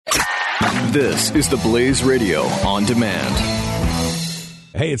This is the Blaze Radio on demand.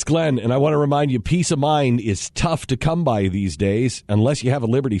 Hey, it's Glenn, and I want to remind you, peace of mind is tough to come by these days unless you have a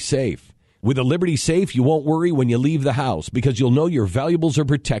Liberty Safe. With a Liberty Safe, you won't worry when you leave the house because you'll know your valuables are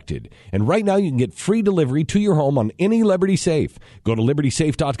protected. And right now, you can get free delivery to your home on any Liberty Safe. Go to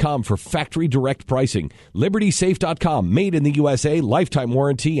LibertySafe.com for factory direct pricing. LibertySafe.com, made in the USA, lifetime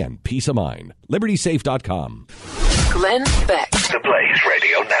warranty, and peace of mind. LibertySafe.com. Glenn Beck. The Blaze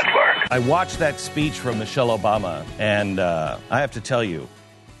Radio Network. I watched that speech from Michelle Obama, and I have to tell you,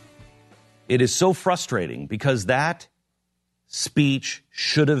 it is so frustrating because that speech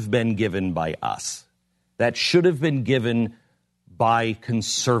should have been given by us. That should have been given by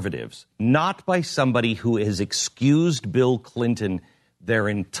conservatives, not by somebody who has excused Bill Clinton their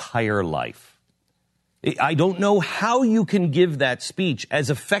entire life. I don't know how you can give that speech as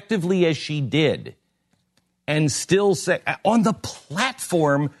effectively as she did and still say, on the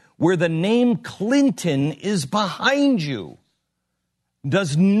platform where the name Clinton is behind you.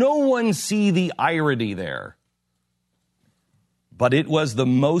 Does no one see the irony there? But it was the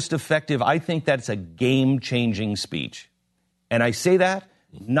most effective. I think that's a game-changing speech. And I say that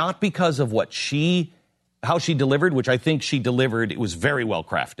not because of how she delivered, which I think she delivered. It was very well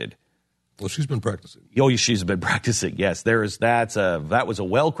crafted. Well, she's been practicing. Oh, she's been practicing. Yes, that was a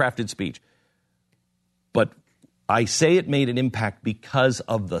well-crafted speech. But I say it made an impact because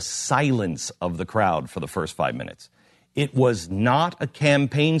of the silence of the crowd for the first 5 minutes. It was not a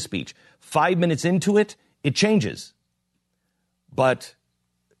campaign speech. 5 minutes into it, it changes. But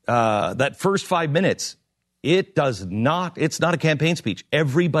that first 5 minutes, it's not a campaign speech.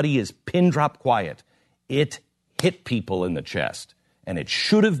 Everybody is pin drop quiet. It hit people in the chest. And it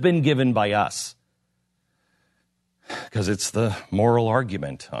should have been given by us. Because it's the moral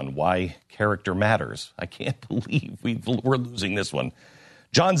argument on why character matters. I can't believe we're losing this one.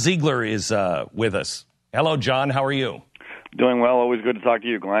 John Ziegler is with us. Hello, John. How are you? Doing well. Always good to talk to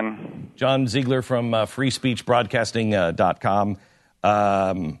you, Glenn. John Ziegler from freespeechbroadcasting.com.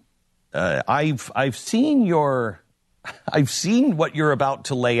 I've seen what you're about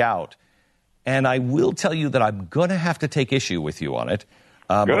to lay out, and I will tell you that I'm going to have to take issue with you on it.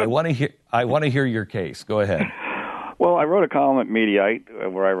 But I want to hear your case. Go ahead. Well, I wrote a column at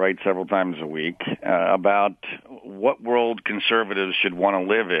Mediaite where I write several times a week about what world conservatives should want to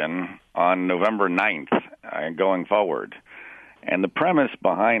live in on November 9th going forward. And the premise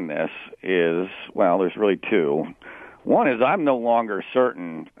behind this is, well, there's really two. One is I'm no longer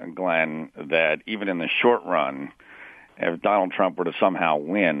certain, Glenn, that even in the short run, if Donald Trump were to somehow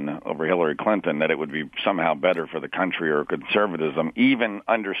win over Hillary Clinton, that it would be somehow better for the country or conservatism, even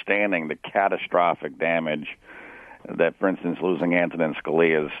understanding the catastrophic damage that, for instance, losing Antonin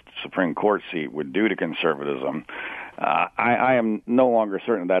Scalia's Supreme Court seat would do to conservatism. I am no longer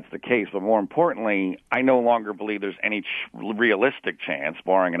certain that's the case, but more importantly, I no longer believe there's any realistic chance,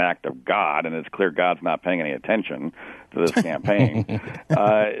 barring an act of God, and it's clear God's not paying any attention to this campaign.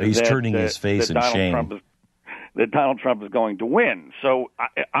 He's turning his face in shame. That Donald Trump is going to win. So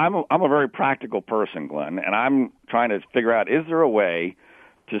I'm a very practical person, Glenn, and I'm trying to figure out, is there a way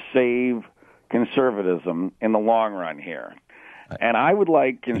to save conservatism in the long run here? And I would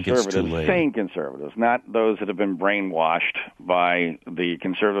like conservatives, sane conservatives, not those that have been brainwashed by the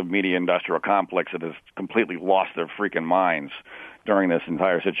conservative media industrial complex that has completely lost their freaking minds during this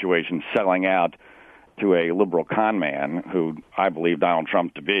entire situation, selling out to a liberal con man who I believe Donald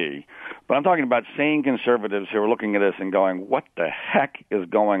Trump to be. But I'm talking about sane conservatives who are looking at this and going, what the heck is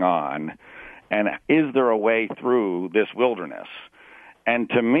going on? And is there a way through this wilderness? And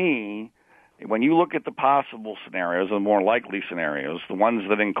to me, when you look at the possible scenarios, the more likely scenarios, the ones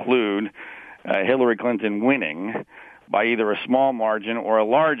that include Hillary Clinton winning by either a small margin or a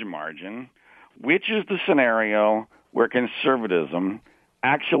large margin, which is the scenario where conservatism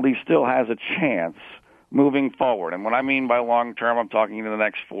actually still has a chance moving forward? And what I mean by long term, I'm talking in the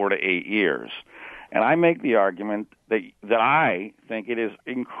next 4 to 8 years. And I make the argument that I think it is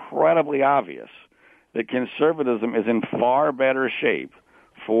incredibly obvious that conservatism is in far better shape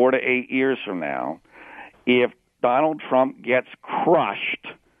 4 to 8 years from now if Donald Trump gets crushed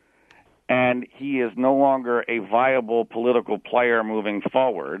and he is no longer a viable political player moving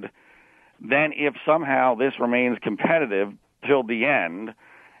forward, then if somehow this remains competitive till the end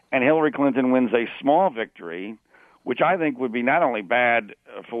and Hillary Clinton wins a small victory, which I think would be not only bad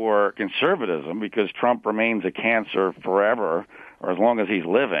for conservatism because Trump remains a cancer forever or as long as he's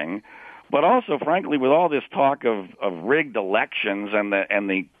living, but also, frankly, with all this talk of rigged elections and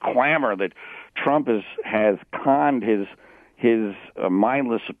the clamor that Trump has conned his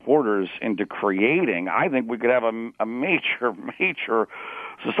mindless supporters into creating, I think we could have a major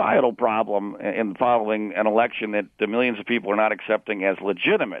societal problem in following an election that the millions of people are not accepting as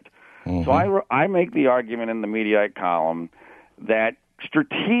legitimate. Mm-hmm. So I make the argument in the Mediaite column that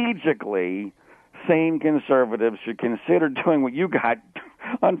strategically sane conservatives should consider doing what you got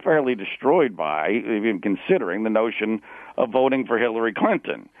unfairly destroyed by, even considering the notion of voting for Hillary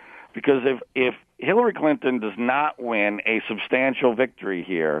Clinton. Because if Hillary Clinton does not win a substantial victory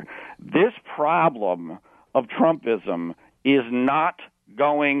here, this problem of Trumpism is not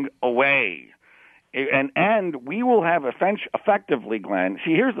going away. And we will have effectively, Glenn,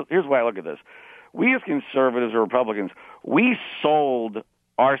 see, here's why I look at this. We as conservatives or Republicans, we sold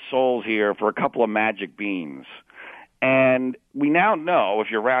our souls here for a couple of magic beans. And we now know,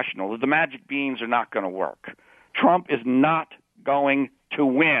 if you're rational, that the magic beans are not going to work. Trump is not going to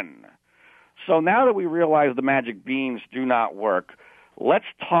win. So now that we realize the magic beans do not work, let's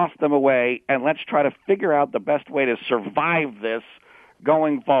toss them away and let's try to figure out the best way to survive this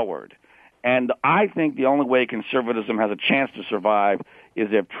going forward. And I think the only way conservatism has a chance to survive is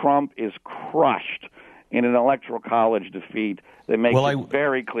if Trump is crushed in an electoral college defeat that makes it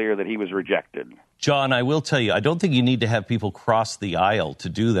very clear that he was rejected. John, I will tell you, I don't think you need to have people cross the aisle to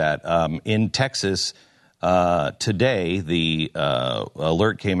do that. In Texas today, the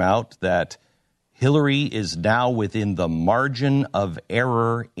alert came out that Hillary is now within the margin of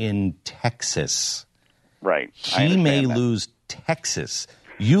error in Texas. Right. He may lose Texas.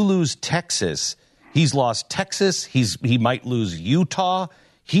 You lose Texas. He's lost Texas. He might lose Utah.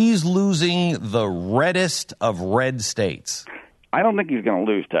 He's losing the reddest of red states. I don't think he's going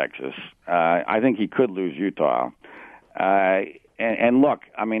to lose Texas. I think he could lose Utah. And look,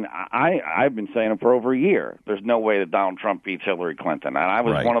 I mean, I've been saying it for over a year. There's no way that Donald Trump beats Hillary Clinton. And I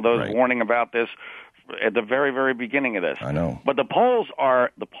was one of those warning about this at the very, very beginning of this. I know. But the polls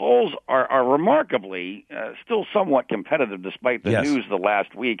are remarkably still somewhat competitive despite the news the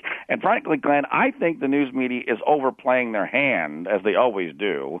last week. And frankly, Glenn, I think the news media is overplaying their hand, as they always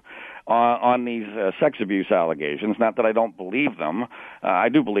do, on these sex abuse allegations. Not that I don't believe them. I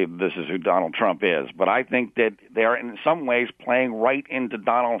do believe that this is who Donald Trump is. But I think that they're in some ways playing right into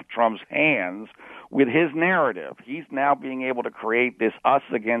Donald Trump's hands with his narrative. He's now being able to create this us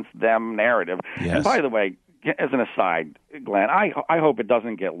against them narrative. Yes. And by the way, as an aside, Glenn, I hope it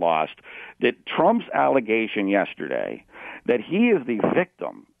doesn't get lost that Trump's allegation yesterday that he is the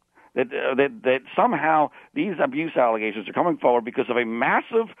victim, that somehow these abuse allegations are coming forward because of a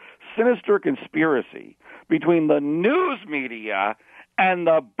massive, sinister conspiracy between the news media and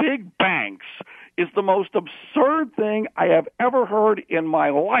the big banks is the most absurd thing I have ever heard in my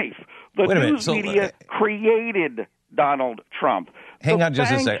life. The news media created Donald Trump. Hang on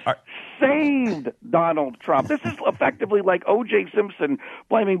just a second. Saved Donald Trump. This is effectively like O.J. Simpson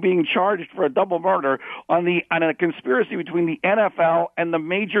being charged for a double murder on a conspiracy between the NFL and the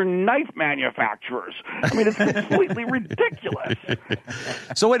major knife manufacturers. I mean, it's completely ridiculous.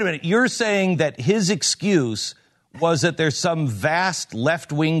 So wait a minute. You're saying that his excuse was that there's some vast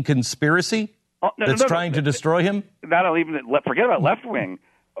left-wing conspiracy that's trying to destroy him? Not even forget about left-wing.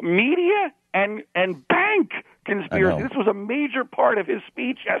 Media and bank conspiracy. This was a major part of his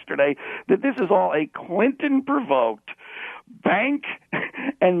speech yesterday, that this is all a Clinton-provoked bank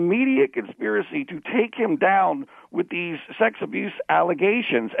and media conspiracy to take him down with these sex abuse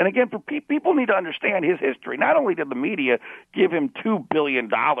allegations. And again, for people need to understand his history. Not only did the media give him $2 billion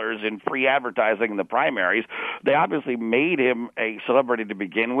in free advertising in the primaries, they obviously made him a celebrity to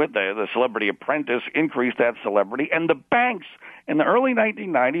begin with. The Celebrity Apprentice increased that celebrity. And the banks in the early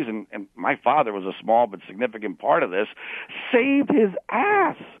 1990s, and my father was a small but significant part of this, saved his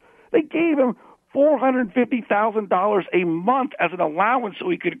ass. They gave him $450,000 a month as an allowance so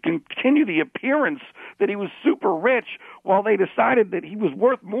he could continue the appearance that he was super rich, while they decided that he was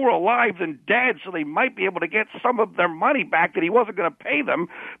worth more alive than dead, so they might be able to get some of their money back that he wasn't going to pay them,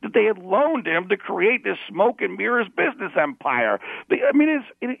 that they had loaned him to create this smoke and mirrors business empire. I mean,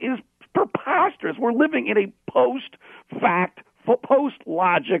 it is preposterous. We're living in a post-fact,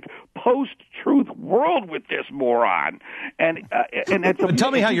 post-logic, post-truth world with this moron. And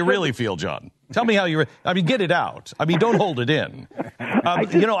tell me how you really feel, John. Tell me how you. Get it out. Don't hold it in.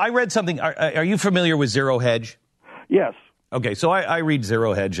 I read something. Are you familiar with Zero Hedge? Yes. Okay, so I read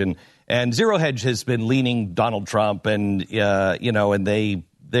Zero Hedge, and Zero Hedge has been leaning Donald Trump, and and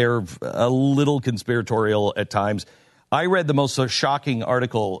they're a little conspiratorial at times. I read the most shocking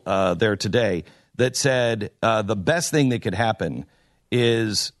article there today that said the best thing that could happen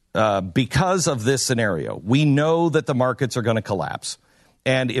is because of this scenario, we know that the markets are going to collapse.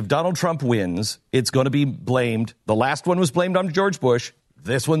 And if Donald Trump wins, it's going to be blamed. The last one was blamed on George Bush.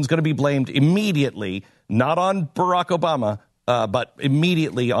 This one's going to be blamed immediately, not on Barack Obama, but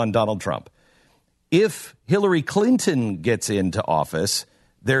immediately on Donald Trump. If Hillary Clinton gets into office,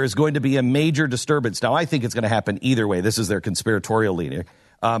 there is going to be a major disturbance. Now, I think it's going to happen either way. This is their conspiratorial leader.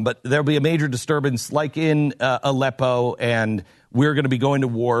 But there'll be a major disturbance like in Aleppo, and we're going to be going to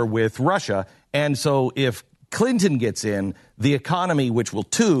war with Russia. And so if Clinton gets in, the economy, which will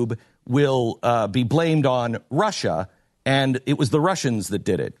tube, will be blamed on Russia, and it was the Russians that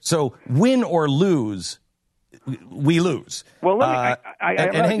did it. So win or lose, we lose. Well, let me,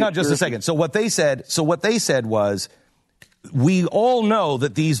 and hang on just a second. So what they said was, we all know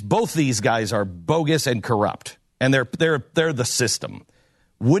that both these guys are bogus and corrupt, and they're the system.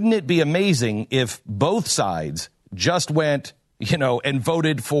 Wouldn't it be amazing if both sides just went, and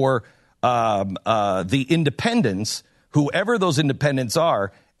voted for the independents, whoever those independents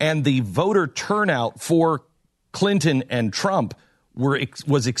are, and the voter turnout for Clinton and Trump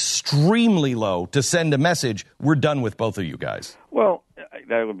was extremely low to send a message, we're done with both of you guys? Well,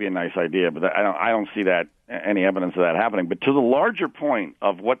 that would be a nice idea, but I don't see that any evidence of that happening. But to the larger point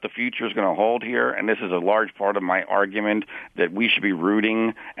of what the future is going to hold here, and this is a large part of my argument that we should be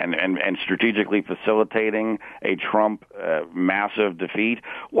rooting and strategically facilitating a Trump massive defeat.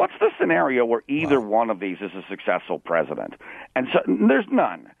 What's the scenario where either one of these is a successful president? And so there's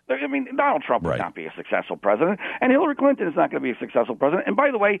none. I mean, Donald Trump would not be a successful president, and Hillary Clinton is not going to be a successful president. And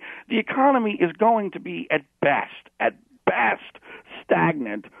by the way, the economy is going to be at best,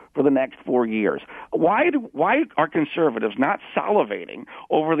 stagnant for the next 4 years. Why are conservatives not salivating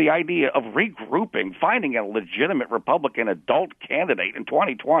over the idea of regrouping, finding a legitimate Republican adult candidate in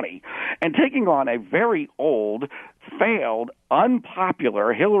 2020, and taking on a very old, failed,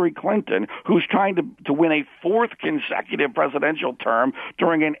 unpopular Hillary Clinton, who's trying to win a fourth consecutive presidential term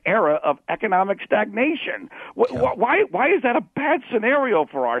during an era of economic stagnation? Why is that a bad scenario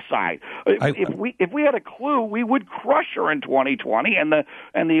for our side? If we had a clue, we would crush her in 2020, and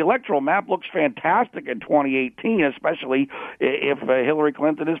the electoral map looks fantastic in 2018, especially if Hillary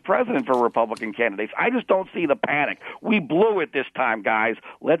Clinton is president for Republican candidates. I just don't see the panic. We blew it this time, guys.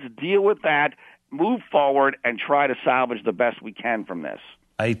 Let's deal with that, move forward, and try to salvage the best we can from this.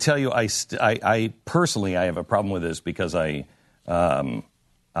 I tell you, I personally have a problem with this because I don't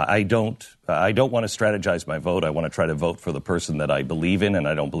want to strategize my vote. I want to try to vote for the person that I believe in, and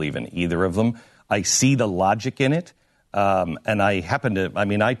I don't believe in either of them. I see the logic in it. And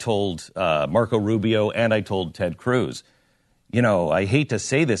I told Marco Rubio and I told Ted Cruz, I hate to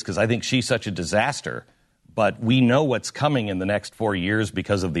say this because I think she's such a disaster, but we know what's coming in the next 4 years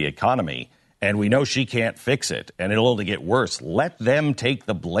because of the economy, and we know she can't fix it, and it'll only get worse. Let them take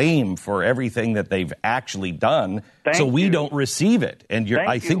the blame for everything that they've actually done so we don't receive it. And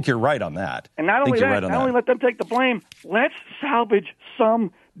I think you're right on that. And not only that, not only let them take the blame, let's salvage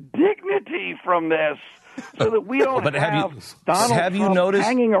some dignity from this. So that we don't have Donald Trump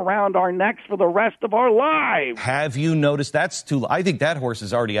hanging around our necks for the rest of our lives. Have you noticed I think that horse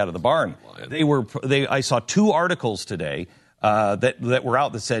is already out of the barn. I saw 2 articles today that were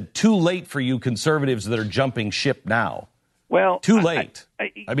out that said, too late for you conservatives that are jumping ship now. Well, too late.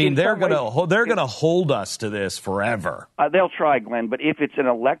 I mean, they're going to hold us to this forever. They'll try, Glenn, but if it's an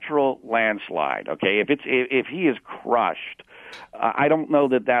electoral landslide, okay, if he is crushed, I don't know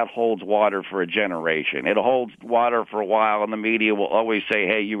that holds water for a generation. It holds water for a while, and the media will always say,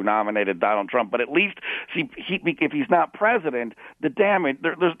 hey, you nominated Donald Trump. But at least, if he's not president, the damage,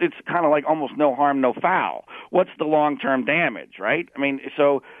 it's kind of like almost no harm, no foul. What's the long-term damage, right? I mean,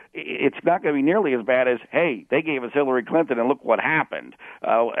 so it's not going to be nearly as bad as, hey, they gave us Hillary Clinton, and look what happened.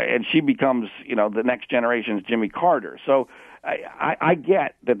 And she becomes, the next generation's Jimmy Carter. So I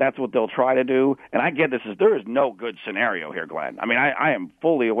get that that's what they'll try to do, and I get there is no good scenario here, Glenn. I mean, I am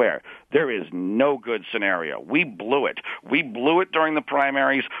fully aware there is no good scenario. We blew it. We blew it during the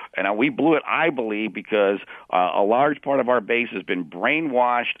primaries, and we blew it, I believe, because a large part of our base has been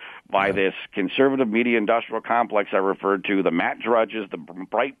brainwashed by this conservative media industrial complex I referred to, the Matt Drudges, the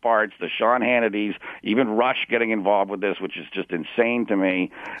Breitbarts, the Sean Hannitys, even Rush getting involved with this, which is just insane to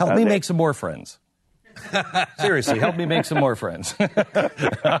me. Help me make some more friends. Seriously, help me make some more friends. All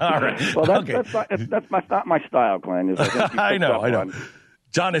right. Well, that's not my style, Glenn. I know.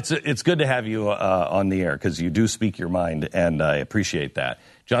 John, it's good to have you on the air because you do speak your mind, and I appreciate that.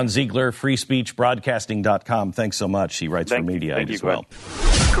 John Ziegler, freespeechbroadcasting.com. Thanks so much. He writes for Mediaite as well.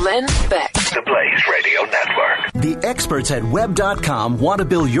 Glenn Beck. The Blaze Radio Network. The experts at Web.com want to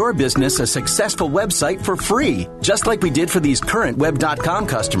build your business a successful website for free, just like we did for these current Web.com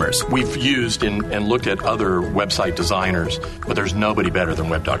customers. We've used and looked at other website designers, but there's nobody better than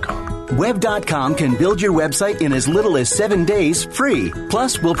Web.com. Web.com can build your website in as little as 7 days free.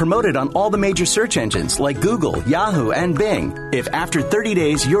 Plus, we'll promote it on all the major search engines like Google, Yahoo, and Bing. If after 30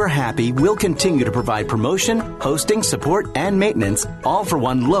 days you're happy, we'll continue to provide promotion, hosting, support, and maintenance, all for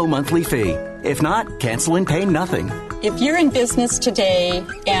one low monthly fee. If not, cancel and pay nothing. If you're in business today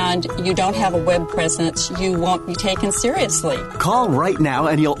and you don't have a web presence, you won't be taken seriously. Call right now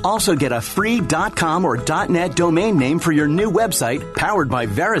and you'll also get a free .com or .net domain name for your new website powered by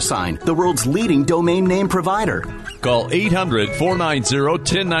VeriSign, the world's leading domain name provider. Call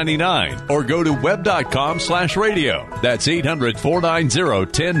 800-490-1099 or go to web.com/radio. That's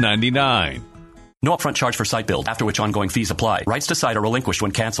 800-490-1099. No upfront charge for site build, after which ongoing fees apply. Rights to site are relinquished when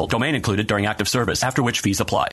canceled. Domain included during active service, after which fees apply.